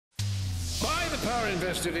power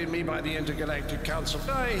invested in me by the Intergalactic Council,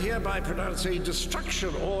 I hereby pronounce a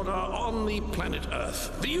destruction order on the planet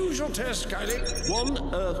Earth. The usual test, Kylie.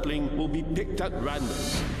 One Earthling will be picked at random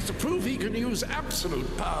To prove he can use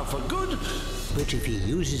absolute power for good. But if he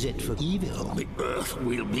uses it for evil, the Earth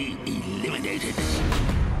will be eliminated.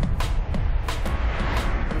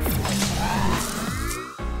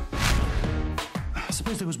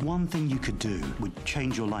 Suppose there was one thing you could do would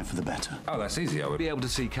change your life for the better. Oh, that's easy. I would be able to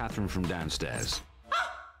see Catherine from downstairs.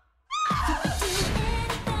 I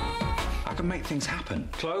can make things happen.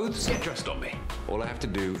 Clothes, get dressed on me. All I have to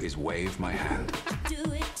do is wave my hand.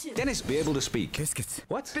 Dennis, be able to speak. Biscuits.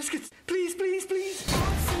 What? Biscuits. Please, please, please.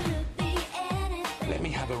 Let me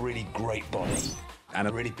have a really great body. And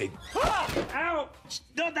a really big... Ow!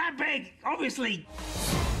 Not that big, obviously.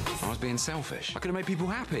 I was being selfish. I could have made people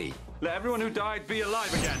happy. Let everyone who died be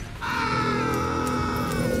alive again.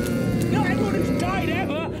 Not everyone who's died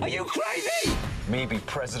ever! Are you crazy? Me be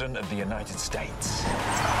President of the United States.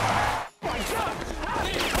 My God!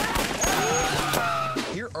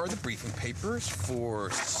 Here are the briefing papers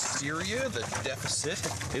for Syria, the deficit,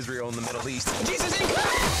 Israel and the Middle East. Jesus Inc!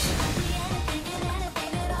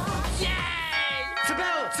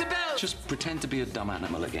 Sybil! Just pretend to be a dumb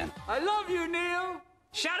animal again. I love you, Neil!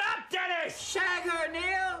 Shut up, Dennis! Shag her,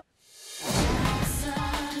 Neil!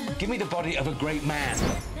 Give me the body of a great man.